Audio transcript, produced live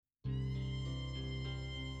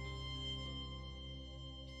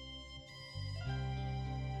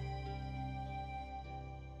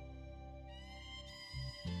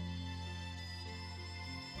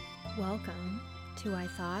Welcome to I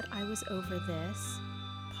Thought I Was Over This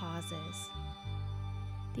Pauses.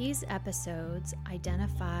 These episodes,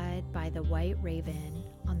 identified by the white raven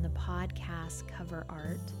on the podcast cover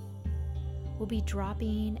art, will be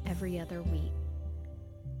dropping every other week.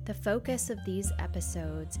 The focus of these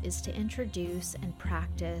episodes is to introduce and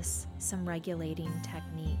practice some regulating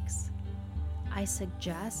techniques. I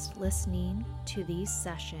suggest listening to these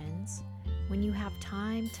sessions when you have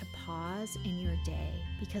time to pause in your day,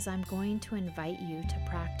 because I'm going to invite you to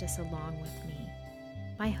practice along with me.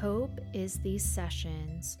 My hope is these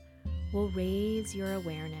sessions will raise your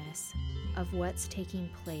awareness of what's taking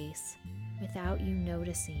place without you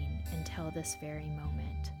noticing until this very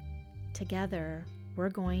moment. Together, we're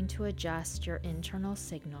going to adjust your internal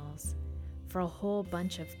signals for a whole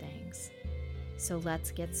bunch of things. So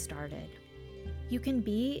let's get started. You can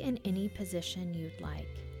be in any position you'd like.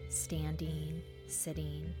 Standing,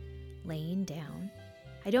 sitting, laying down.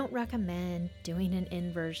 I don't recommend doing an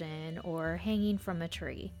inversion or hanging from a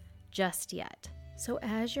tree just yet. So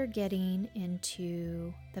as you're getting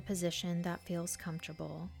into the position that feels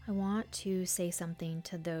comfortable, I want to say something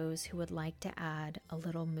to those who would like to add a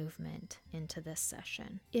little movement into this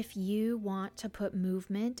session. If you want to put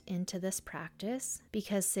movement into this practice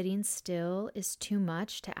because sitting still is too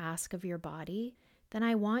much to ask of your body, then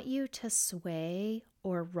I want you to sway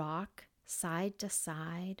or rock side to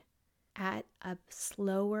side at a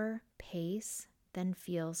slower pace than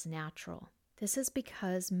feels natural. This is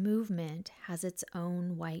because movement has its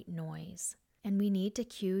own white noise, and we need to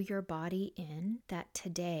cue your body in that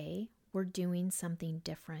today we're doing something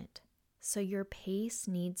different. So your pace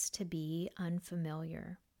needs to be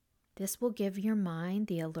unfamiliar. This will give your mind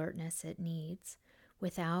the alertness it needs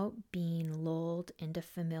without being lulled into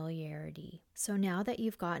familiarity. So now that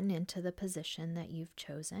you've gotten into the position that you've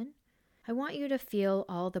chosen, I want you to feel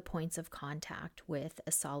all the points of contact with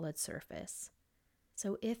a solid surface.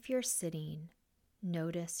 So if you're sitting,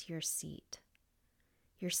 notice your seat,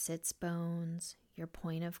 your sits bones, your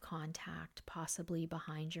point of contact, possibly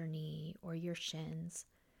behind your knee or your shins,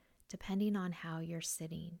 depending on how you're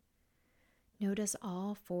sitting. Notice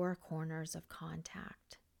all four corners of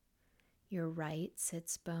contact. Your right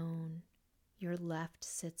sits bone, your left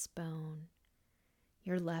sits bone,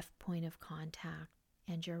 your left point of contact,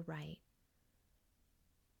 and your right.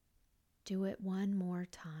 Do it one more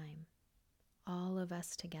time, all of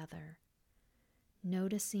us together,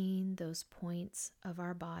 noticing those points of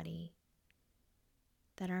our body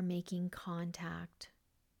that are making contact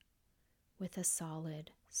with a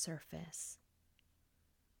solid surface.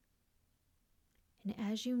 And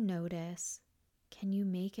as you notice, can you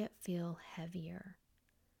make it feel heavier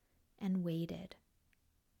and weighted?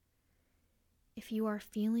 If you are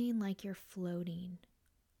feeling like you're floating,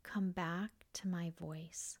 come back to my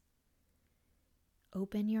voice.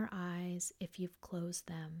 Open your eyes if you've closed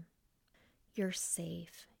them. You're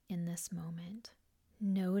safe in this moment.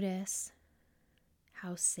 Notice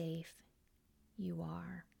how safe you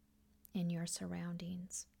are in your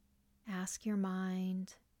surroundings. Ask your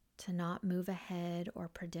mind to not move ahead or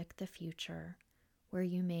predict the future where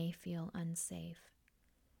you may feel unsafe.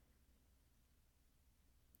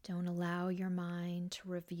 Don't allow your mind to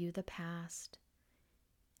review the past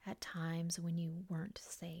at times when you weren't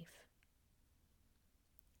safe.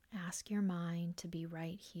 Ask your mind to be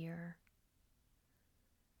right here.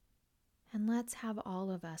 And let's have all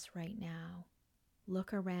of us right now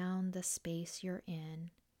look around the space you're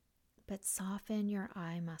in, but soften your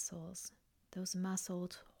eye muscles, those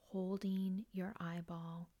muscles holding your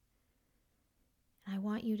eyeball. I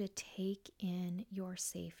want you to take in your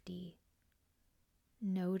safety.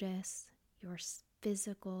 Notice your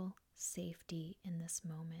physical safety in this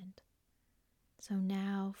moment. So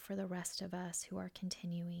now for the rest of us who are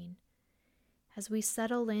continuing, as we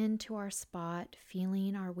settle into our spot,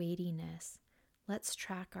 feeling our weightiness, let's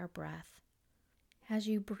track our breath. As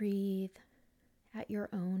you breathe at your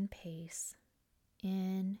own pace,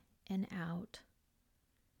 in and out,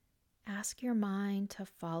 ask your mind to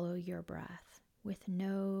follow your breath with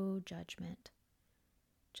no judgment,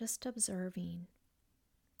 just observing.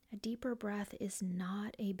 A deeper breath is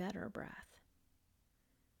not a better breath.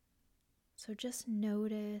 So just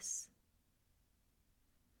notice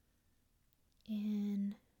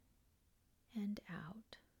in and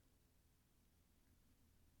out,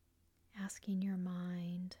 asking your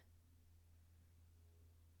mind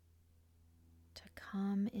to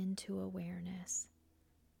come into awareness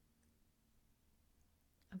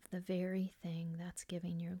of the very thing that's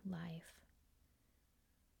giving you life.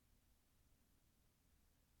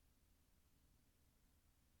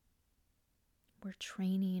 We're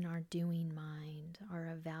training our doing mind,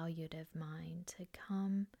 our evaluative mind, to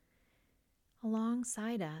come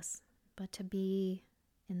alongside us, but to be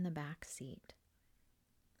in the back seat.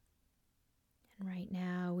 And right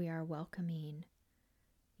now we are welcoming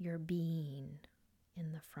your being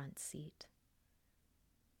in the front seat.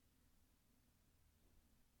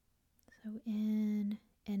 So in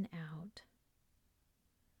and out,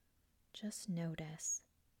 just notice.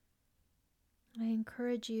 I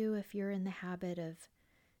encourage you, if you're in the habit of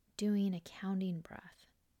doing a counting breath,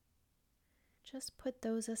 just put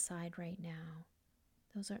those aside right now.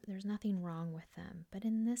 There's nothing wrong with them. But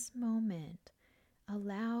in this moment,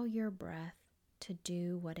 allow your breath to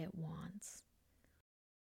do what it wants.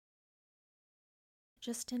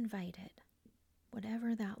 Just invite it,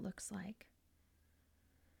 whatever that looks like.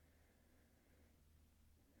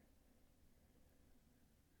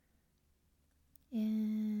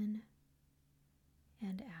 In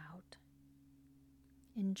and out.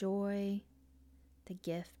 Enjoy the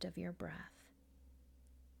gift of your breath.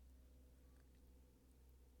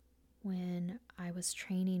 When I was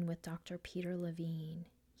training with Dr. Peter Levine,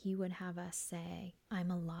 he would have us say, "I'm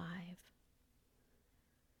alive."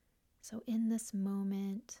 So in this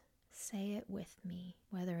moment, say it with me,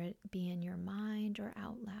 whether it be in your mind or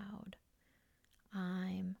out loud.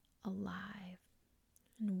 I'm alive.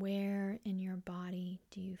 And where in your body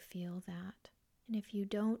do you feel that? And if you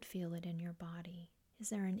don't feel it in your body, is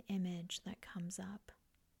there an image that comes up?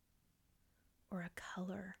 Or a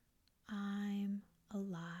color? I'm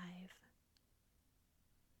alive.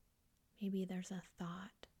 Maybe there's a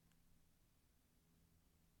thought.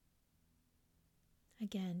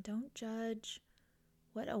 Again, don't judge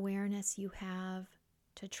what awareness you have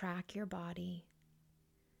to track your body.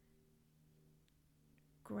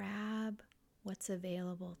 Grab what's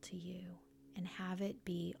available to you and have it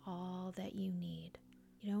be all that you need.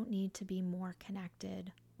 You don't need to be more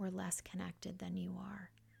connected or less connected than you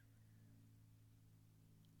are.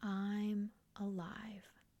 I'm alive.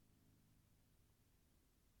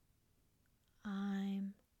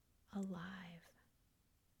 I'm alive.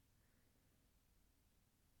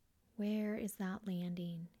 Where is that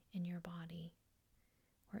landing in your body,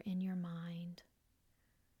 or in your mind,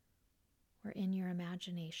 or in your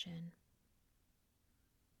imagination,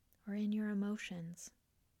 or in your emotions?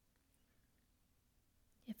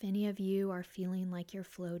 If any of you are feeling like you're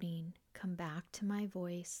floating, come back to my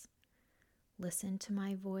voice, listen to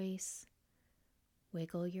my voice,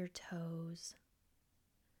 wiggle your toes,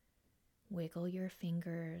 wiggle your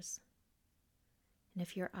fingers. And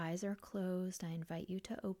if your eyes are closed, I invite you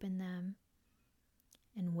to open them.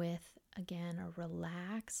 And with, again, a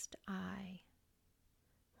relaxed eye,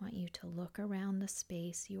 I want you to look around the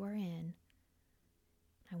space you are in.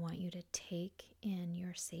 I want you to take in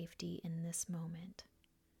your safety in this moment.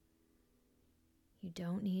 You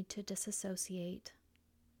don't need to disassociate.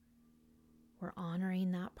 We're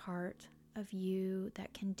honoring that part of you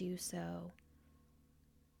that can do so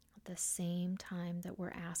at the same time that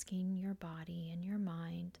we're asking your body and your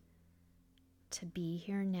mind to be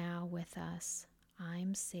here now with us.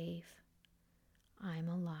 I'm safe. I'm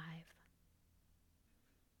alive.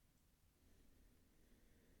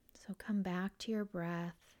 So come back to your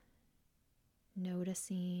breath,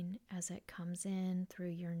 noticing as it comes in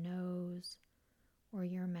through your nose or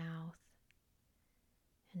your mouth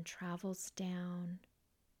and travels down.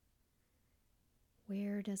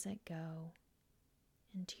 Where does it go?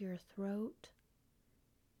 Into your throat,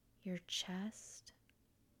 your chest,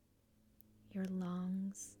 your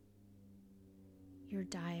lungs, your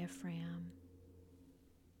diaphragm.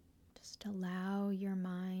 Just allow your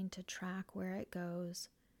mind to track where it goes.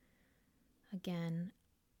 Again,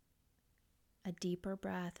 a deeper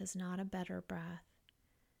breath is not a better breath.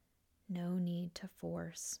 No need to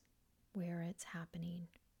force where it's happening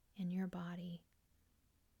in your body.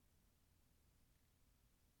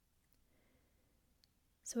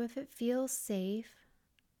 So if it feels safe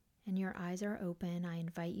and your eyes are open, I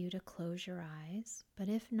invite you to close your eyes. But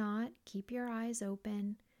if not, keep your eyes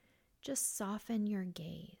open. Just soften your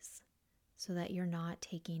gaze so that you're not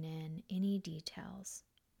taking in any details.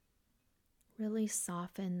 Really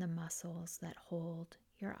soften the muscles that hold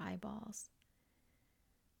your eyeballs.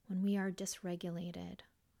 When we are dysregulated,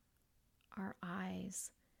 our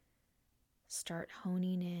eyes start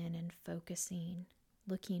honing in and focusing,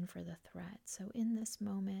 looking for the threat. So in this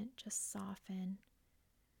moment, just soften.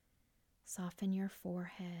 Soften your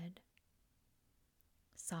forehead.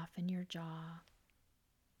 Soften your jaw.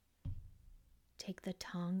 Take the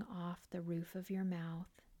tongue off the roof of your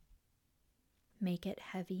mouth. Make it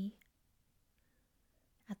heavy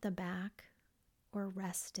at the back, or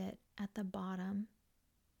rest it at the bottom.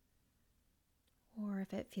 Or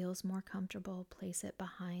if it feels more comfortable, place it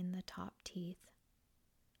behind the top teeth.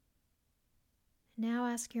 Now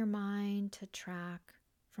ask your mind to track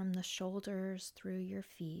from the shoulders through your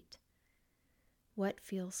feet what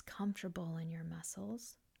feels comfortable in your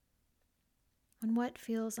muscles and what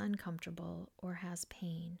feels uncomfortable or has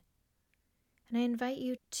pain. And I invite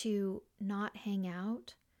you to not hang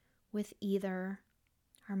out with either.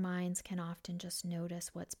 Our minds can often just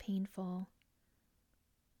notice what's painful,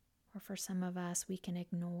 or for some of us, we can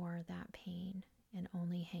ignore that pain and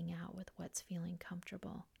only hang out with what's feeling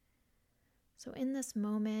comfortable. So in this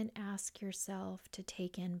moment, ask yourself to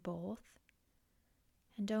take in both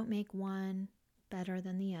and don't make one better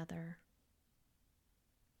than the other.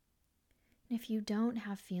 And if you don't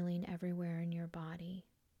have feeling everywhere in your body,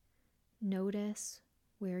 notice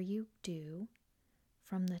where you do,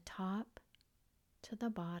 from the top to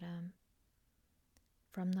the bottom,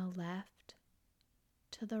 from the left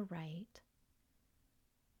to the right,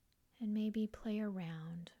 and maybe play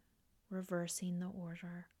around, reversing the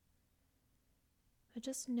order. But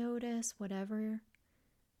just notice whatever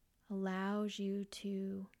allows you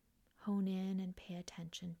to hone in and pay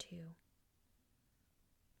attention to.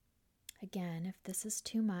 Again, if this is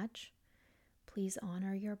too much, please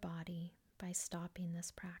honor your body by stopping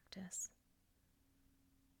this practice.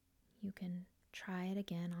 You can try it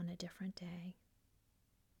again on a different day.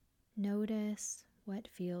 Notice what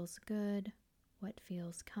feels good, what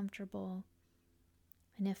feels comfortable.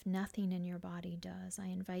 And if nothing in your body does, I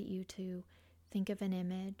invite you to think of an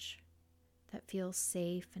image that feels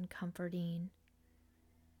safe and comforting.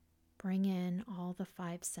 Bring in all the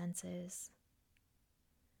 5 senses: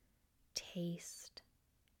 taste,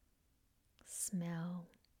 smell,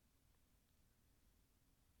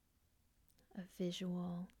 a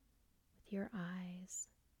visual with your eyes,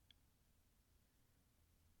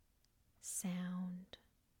 sound,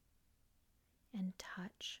 and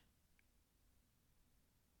touch.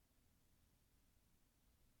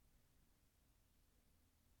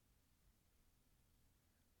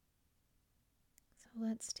 So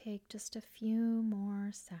let's take just a few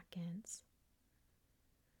more seconds.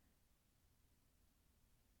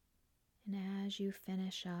 And as you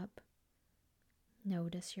finish up,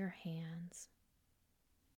 notice your hands.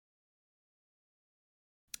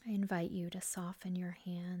 I invite you to soften your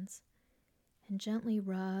hands and gently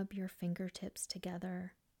rub your fingertips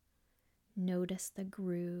together. Notice the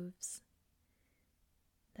grooves,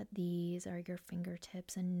 that these are your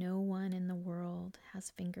fingertips, and no one in the world has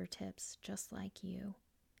fingertips just like you.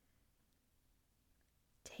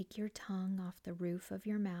 Take your tongue off the roof of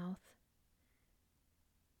your mouth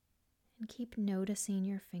and keep noticing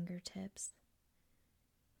your fingertips.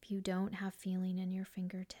 If you don't have feeling in your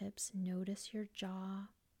fingertips, notice your jaw.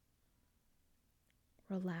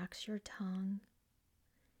 Relax your tongue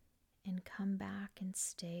and come back and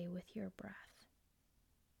stay with your breath.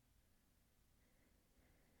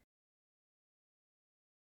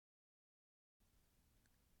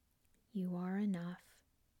 You are enough.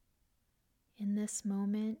 In this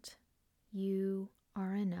moment, you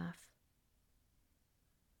are enough.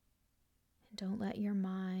 And don't let your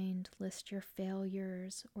mind list your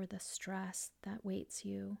failures or the stress that waits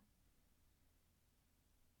you.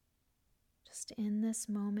 Just in this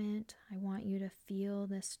moment, I want you to feel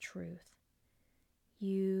this truth.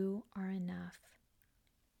 You are enough.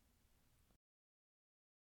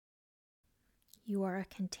 You are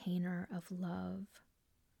a container of love,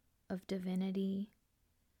 of divinity.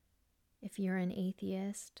 If you're an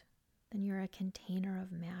atheist, then you're a container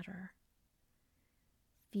of matter.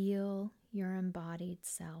 Feel your embodied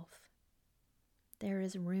self. There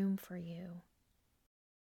is room for you.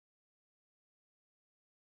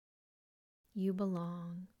 You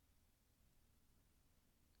belong.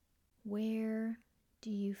 Where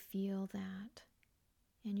do you feel that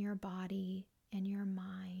in your body and your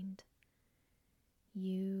mind?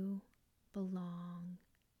 You belong.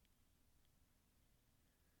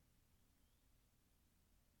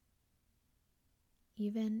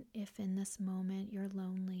 Even if in this moment you're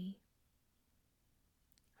lonely,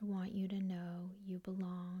 I want you to know you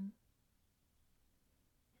belong.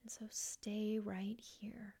 And so stay right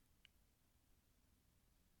here.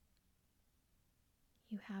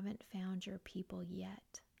 You haven't found your people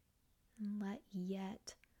yet, and let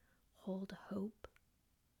yet hold hope.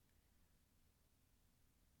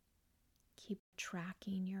 Keep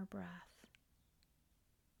tracking your breath.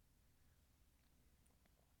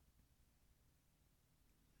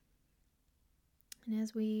 And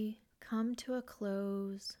as we come to a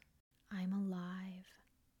close, I'm alive.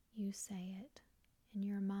 You say it in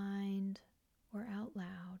your mind or out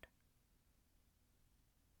loud.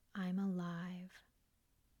 I'm alive.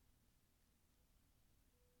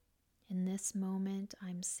 In this moment,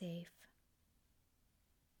 I'm safe.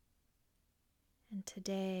 And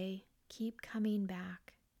today, keep coming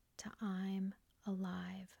back to I'm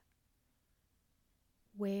alive.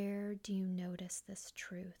 Where do you notice this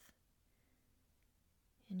truth?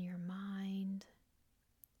 In your mind,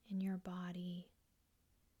 in your body,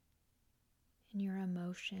 in your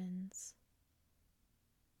emotions,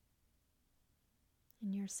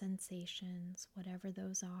 in your sensations, whatever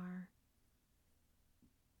those are.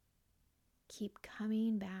 Keep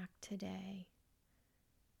coming back today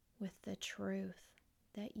with the truth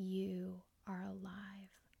that you are alive.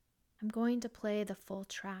 I'm going to play the full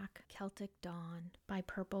track, Celtic Dawn, by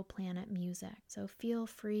Purple Planet Music. So feel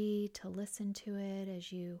free to listen to it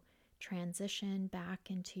as you transition back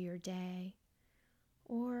into your day,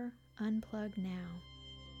 or unplug now.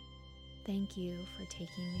 Thank you for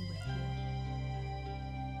taking me with you.